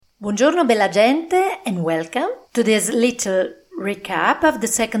Buongiorno bella gente and welcome to this little recap of the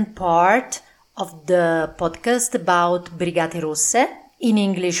second part of the podcast about Brigate Rosse, in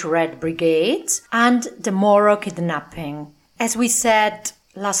English Red Brigades, and the Moro kidnapping. As we said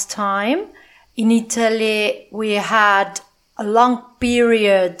last time, in Italy we had a long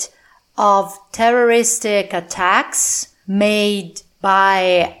period of terroristic attacks made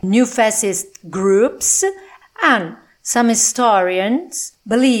by new fascist groups, and some historians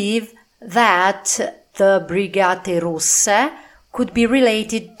believe that the Brigate Rosse could be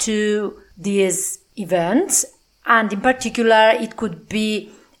related to these events, and in particular it could be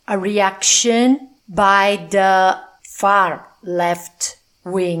a reaction by the far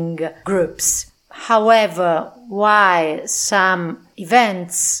left-wing groups. However, why some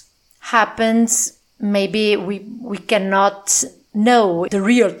events happens, maybe we cannot know the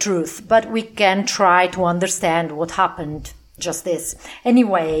real truth, but we can try to understand what happened. Just this.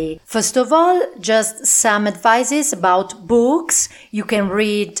 Anyway, first of all, just some advices about books you can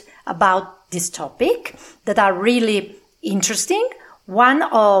read about this topic that are really interesting. One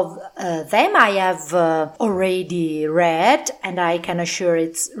of them I have already read, and I can assure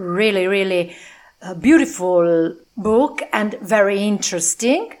it's really a beautiful book and very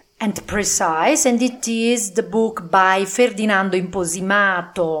interesting and precise, and it is the book by Ferdinando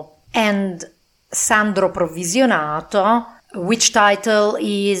Imposimato and Sandro Provvisionato, which title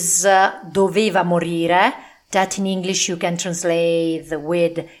is Doveva morire, that in English you can translate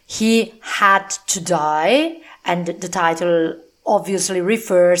with He Had to Die, and the title obviously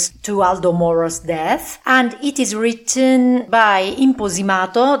refers to Aldo Moro's death, and it is written by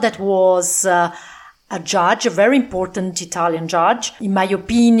Imposimato, that was a judge, a very important Italian judge. In my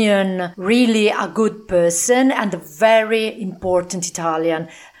opinion, really a good person and a very important Italian.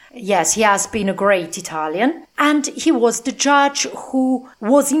 Yes, he has been a great Italian. And he was the judge who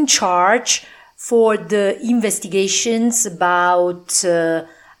was in charge for the investigations about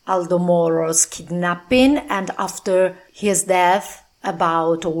Aldo Moro's kidnapping, and after his death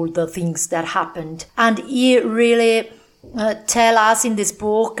about all the things that happened. And he really tell us in this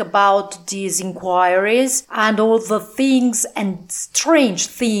book about these inquiries and all the things and strange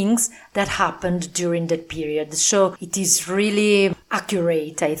things that happened during that period. So it is really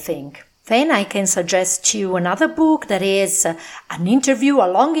accurate, I think. Then I can suggest you another book that is a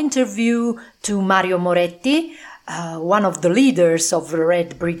long interview to Mario Moretti, one of the leaders of the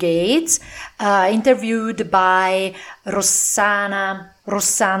Red Brigades, interviewed by Rossanda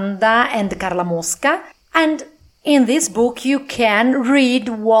and Carla Mosca. And in this book, you can read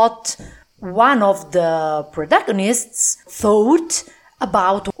what one of the protagonists thought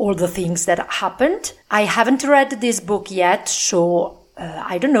about all the things that happened. I haven't read this book yet, so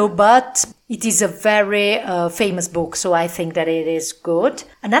I don't know, but it is a very famous book, so I think that it is good.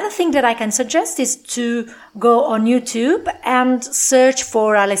 Another thing that I can suggest is to go on YouTube and search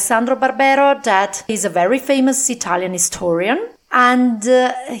for Alessandro Barbero, that is a very famous Italian historian. And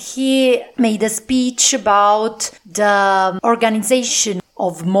he made a speech about the organization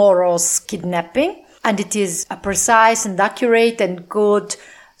of Moro's kidnapping, and it is a precise and accurate and good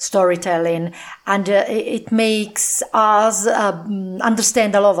storytelling, and it makes us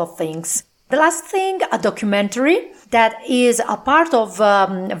understand a lot of things. The last thing, a documentary that is a part of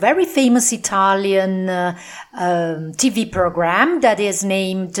a very famous Italian TV program that is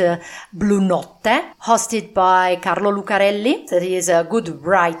named Blu Notte, hosted by Carlo Lucarelli, that is a good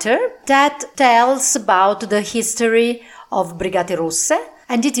writer, that tells about the history of Brigate Rosse.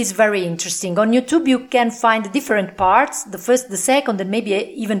 And it is very interesting. On YouTube you can find different parts, the first, the second, and maybe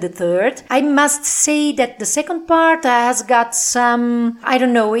even the third. I must say that the second part has got some, I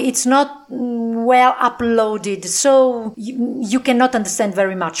don't know, it's not well uploaded, so you cannot understand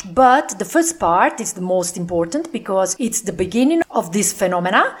very much. But the first part is the most important because it's the beginning of this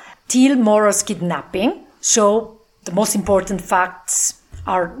phenomena till Moro's kidnapping. So the most important facts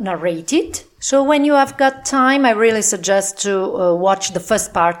are narrated. So when you have got time, I really suggest to watch the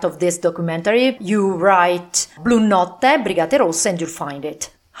first part of this documentary. You write Blu Notte, Brigate Rosse, and you'll find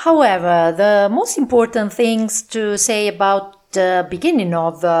it. However, the most important things to say about the beginning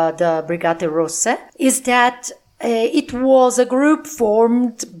of the Brigate Rosse is that it was a group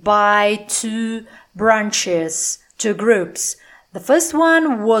formed by two branches, two groups. The first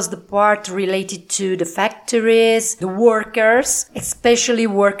one was the part related to the factories, the workers, especially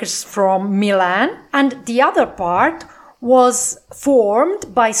workers from Milan, and the other part was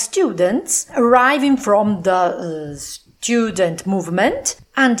formed by students arriving from the student movement,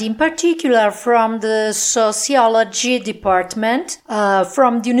 and in particular from the sociology department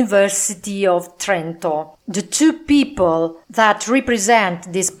from the University of Trento. The two people that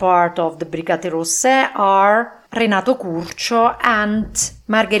represent this part of the Brigate Rosse are Renato Curcio and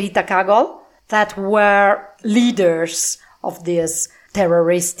Margherita Kagol, that were leaders of this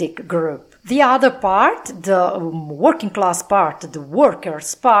terroristic group. The other part, the working class part, the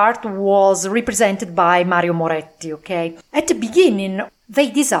workers part, was represented by Mario Moretti, okay? At the beginning, they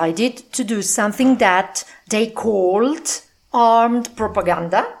decided to do something that they called armed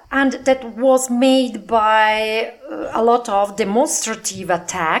propaganda, and that was made by a lot of demonstrative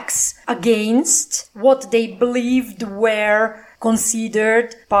attacks against what they believed were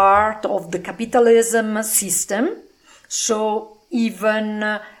considered part of the capitalism system. So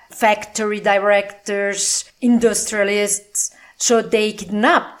even factory directors, industrialists, so they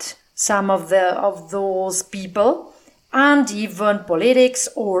kidnapped some of those people, and even politics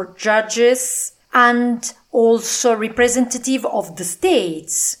or judges, and also representative of the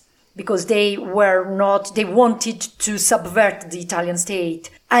states, because they wanted to subvert the Italian state,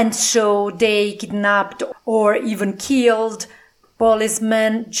 and so they kidnapped or even killed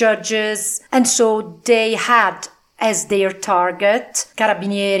policemen, judges, and so they had as their target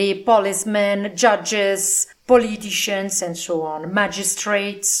carabinieri, policemen, judges, politicians, and so on,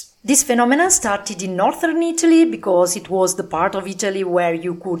 magistrates. This phenomenon started in northern Italy because it was the part of Italy where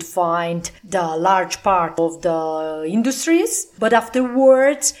you could find the large part of the industries, but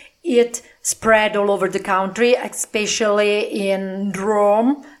afterwards it spread all over the country, especially in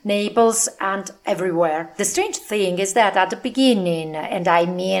Rome, Naples, and everywhere. The strange thing is that at the beginning, and I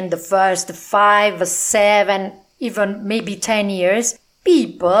mean the first 5, 7, even maybe 10 years,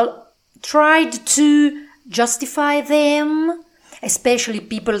 people tried to justify them, especially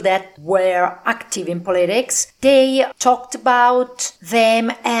people that were active in politics. They talked about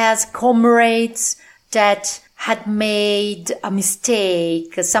them as comrades that had made a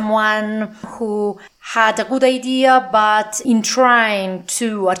mistake, someone who had a good idea, but in trying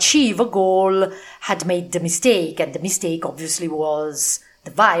to achieve a goal had made the mistake, and the mistake obviously was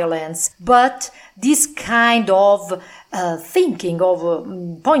the violence. But this kind of thinking,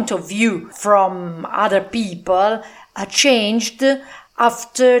 of point of view from other people changed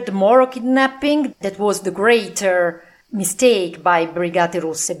after the Moro kidnapping. That was the greater mistake by Brigate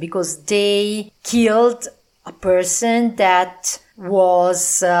Rosse, because they killed a person that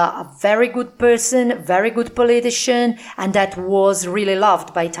was a very good person, a very good politician, and that was really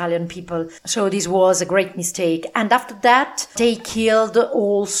loved by Italian people. So this was a great mistake. And after that, they killed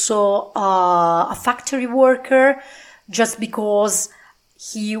also a factory worker just because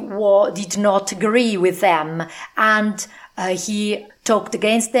he did not agree with them, and he talked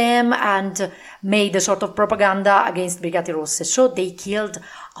against them and made a sort of propaganda against Brigate Rosse. So they killed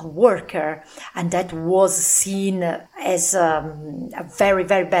a worker, and that was seen as a very,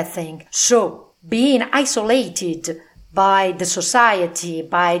 very bad thing. So being isolated by the society,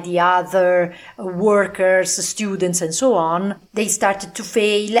 by the other workers, students, and so on, they started to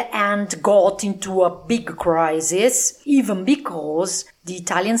fail and got into a big crisis, even because the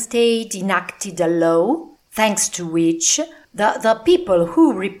Italian state enacted a law thanks to which the people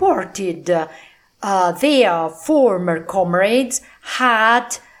who reported their former comrades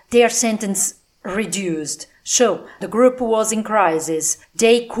had their sentence reduced. So the group was in crisis.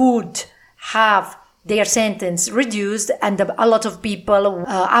 They could have their sentence reduced, and a lot of people,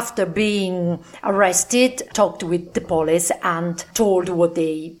 after being arrested, talked with the police and told what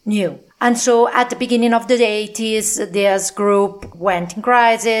they knew. And so at the beginning of the 80s, this group went in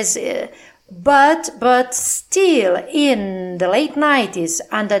crisis, but still in the late 90s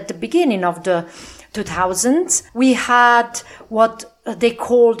and at the beginning of the 2000s, we had what they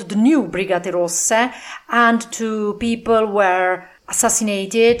called the new Brigate Rosse, and two people were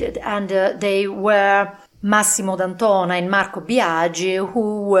assassinated, and they were Massimo D'Antona and Marco Biagi,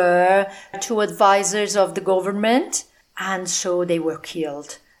 who were two advisors of the government, and so they were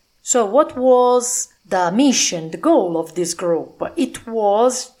killed. So what was the mission, the goal of this group? It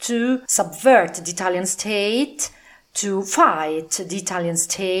was to subvert the Italian state, to fight the Italian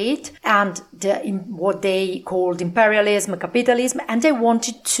state and what they called imperialism, capitalism, and they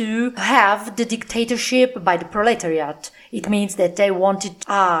wanted to have the dictatorship by the proletariat. It means that they wanted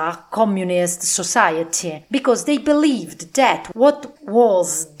a communist society, because they believed that what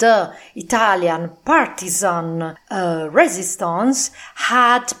was the Italian partisan resistance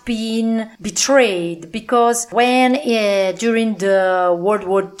had been betrayed, because when during the World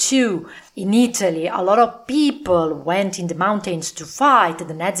War II in Italy, a lot of people went in the mountains to fight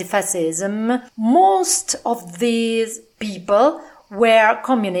the Nazi fascism. Most of these people were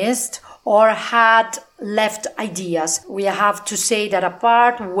communist or had left ideas. We have to say that a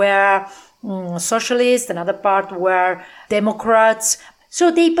part were socialists, another part were Democrats.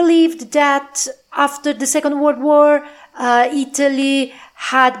 So they believed that after the Second World War, Italy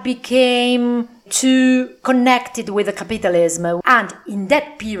had become too connected with the capitalism. And in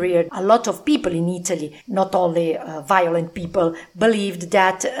that period, a lot of people in Italy, not only violent people, believed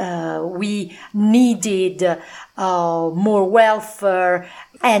that we needed more welfare,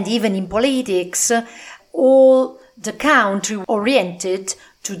 and even in politics, all the country oriented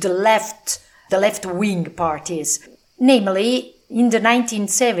to the left-wing parties. Namely, in the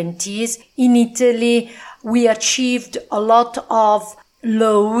 1970s, in Italy, we achieved a lot of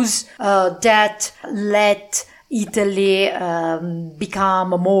laws that let Italy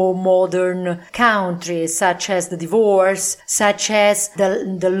become a more modern country, such as the divorce, such as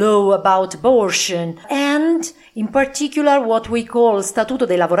the law about abortion, and in particular what we call Statuto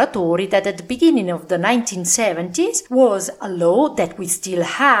dei Lavoratori, that at the beginning of the 1970s was a law that we still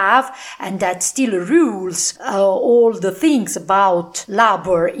have and that still rules all the things about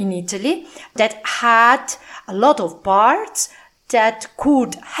labor in Italy, that had a lot of parts that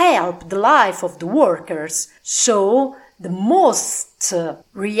could help the life of the workers. So the most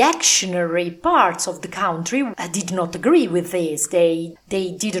reactionary parts of the country did not agree with this. They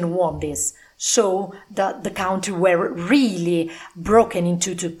didn't want this. So the country were really broken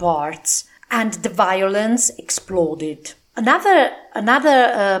into two parts, and the violence exploded.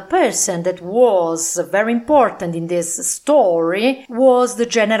 Another person that was very important in this story was the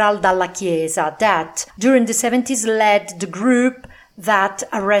General Dalla Chiesa, that during the 70s led the group that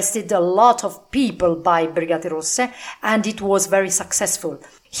arrested a lot of people by Brigate Rosse, and it was very successful.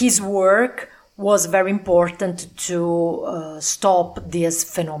 His work was very important to stop this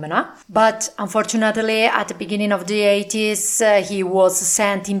phenomena. But unfortunately, at the beginning of the 80s, he was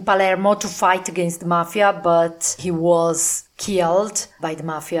sent in Palermo to fight against the mafia, but he was killed by the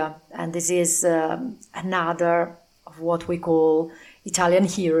mafia. And this is another of what we call Italian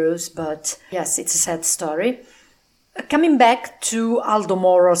heroes, but yes, it's a sad story. Coming back to Aldo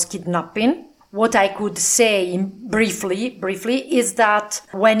Moro's kidnapping, what I could say briefly is that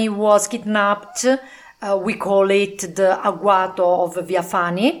when he was kidnapped, we call it the agguato of Via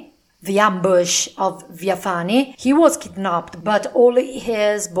Fani, the ambush of Via Fani. He was kidnapped, but all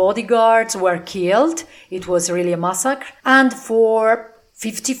his bodyguards were killed. It was really a massacre. And for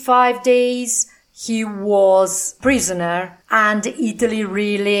 55 days, he was prisoner, and Italy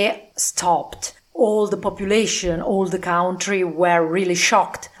really stopped. All the population, all the country were really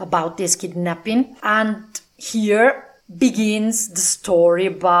shocked about this kidnapping. And here begins the story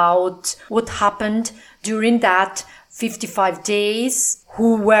about what happened during that 55 days,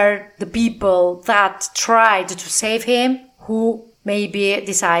 who were the people that tried to save him, who maybe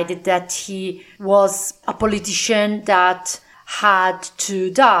decided that he was a politician that had to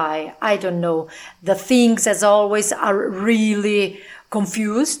die. I don't know. The things, as always, are really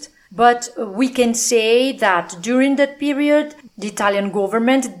confused. But we can say that during that period, the Italian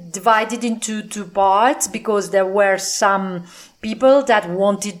government divided into two parts, because there were some people that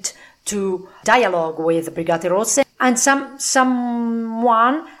wanted to dialogue with Brigate Rosse, and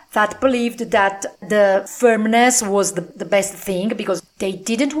someone that believed that the firmness was the best thing, because they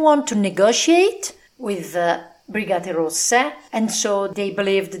didn't want to negotiate with Brigate Rosse, and so they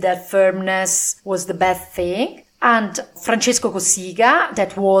believed that firmness was the best thing. And Francesco Cossiga,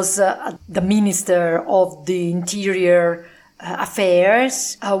 that was the Minister of the Interior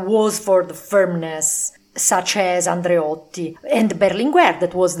Affairs, was for the firmness, such as Andreotti. And Berlinguer,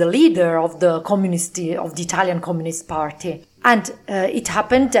 that was the leader of the Italian Communist Party. And it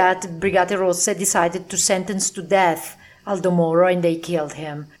happened that Brigate Rosse decided to sentence to death Aldo Moro, and they killed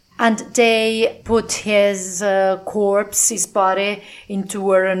him. And they put his corpse, his body,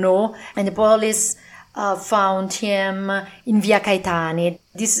 into a Renault, and the police found him in Via Caetani.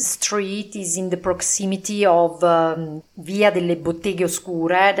 This street is in the proximity of Via delle Botteghe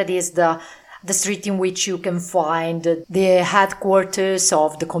Oscure, that is the street in which you can find the headquarters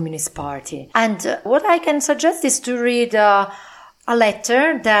of the Communist Party. And what I can suggest is to read a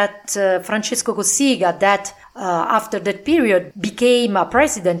letter that Francesco Cossiga, that after that period became a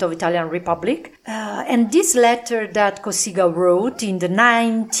president of Italian Republic, and this letter that Cossiga wrote in the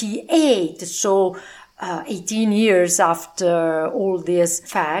 98, so 18 years after all these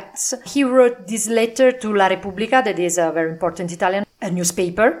facts, he wrote this letter to La Repubblica, that is a very important Italian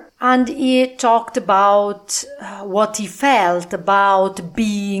newspaper, and he talked about what he felt about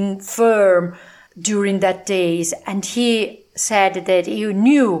being firm during that days, and he said that he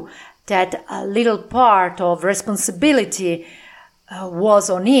knew that a little part of responsibility was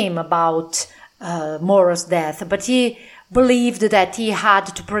on him about Moro's death, but he believed that he had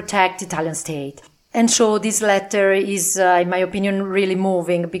to protect the Italian state. And so this letter is, in my opinion, really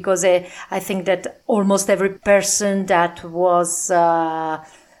moving, because I think that almost every person that was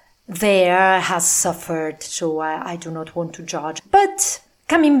there has suffered, so I do not want to judge. But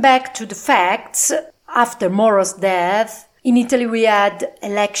coming back to the facts, after Moro's death, in Italy we had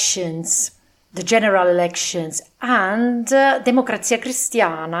elections, the general elections, and Democrazia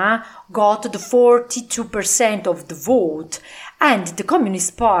Cristiana got the 42% of the vote, and the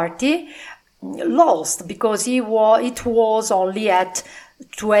Communist Party lost because it was only at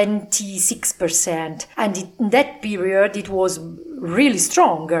 26%, and in that period it was really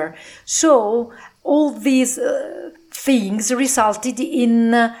stronger. So all these things resulted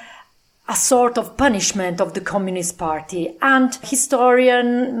in a sort of punishment of the Communist Party, and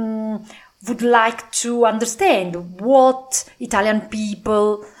historian would like to understand what Italian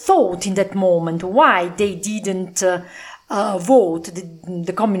people thought in that moment, why they didn't vote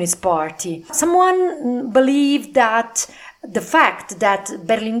the Communist Party. Someone believed that the fact that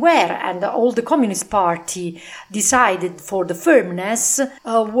Berlinguer and all the Communist Party decided for the firmness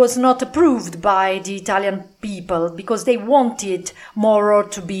was not approved by the Italian people, because they wanted Moro's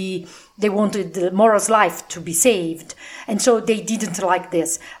life to be saved, and so they didn't like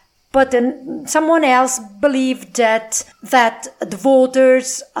this. But then someone else believed that the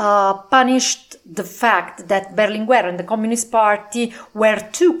voters punished the fact that Berlinguer and the Communist Party were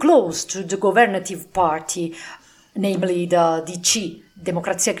too close to the governative party, namely the DC,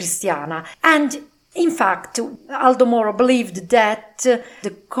 Democrazia Cristiana. And in fact, Aldo Moro believed that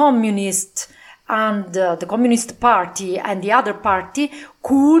the Communist and the Communist Party and the other party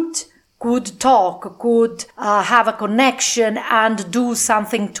could talk, could have a connection and do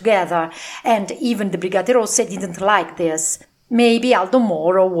something together. And even the Brigate Rosse didn't like this. Maybe Aldo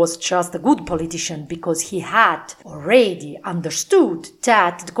Moro was just a good politician, because he had already understood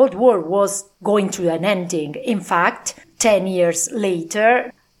that the Cold War was going to an ending. In fact, 10 years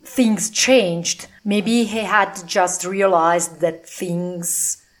later, things changed. Maybe he had just realized that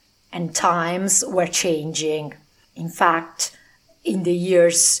things and times were changing. In fact, in the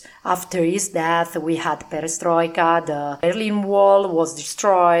years after his death, we had perestroika, the Berlin Wall was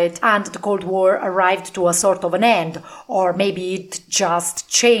destroyed, and the Cold War arrived to a sort of an end. Or maybe it just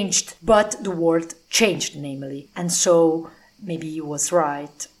changed, but the world changed, namely. And so maybe he was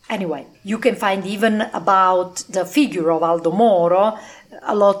right. Anyway, you can find even about the figure of Aldo Moro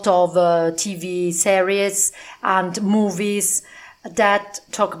a lot of TV series and movies that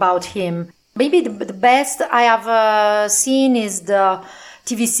talk about him. Maybe the best I have seen is the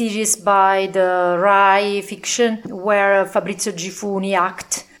TV series by the Rai Fiction, where Fabrizio Gifuni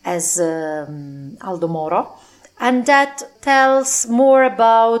acts as Aldo Moro, and that tells more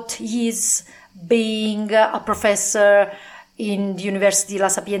about his being a professor in the University La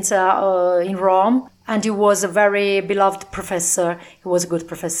Sapienza in Rome, and he was a very beloved professor. He was a good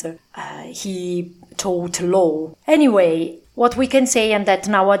professor. He taught law. Anyway, what we can say is that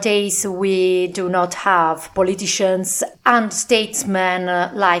nowadays we do not have politicians and statesmen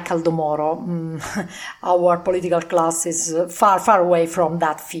like Aldo Moro. Our political class is far, far away from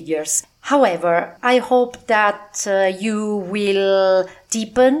that figures. However, I hope that you will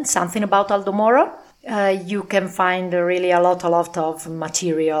deepen something about Aldo Moro. You can find really a lot of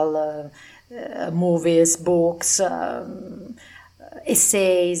material, movies, books,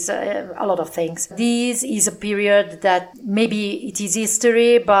 essays, a lot of things. This is a period that maybe it is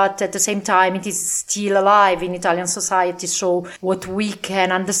history, but at the same time it is still alive in Italian society. So what we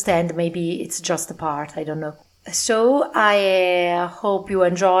can understand, maybe it's just a part, I don't know. So I hope you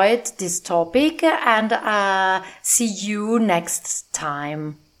enjoyed this topic, and see you next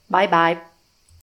time. Bye bye.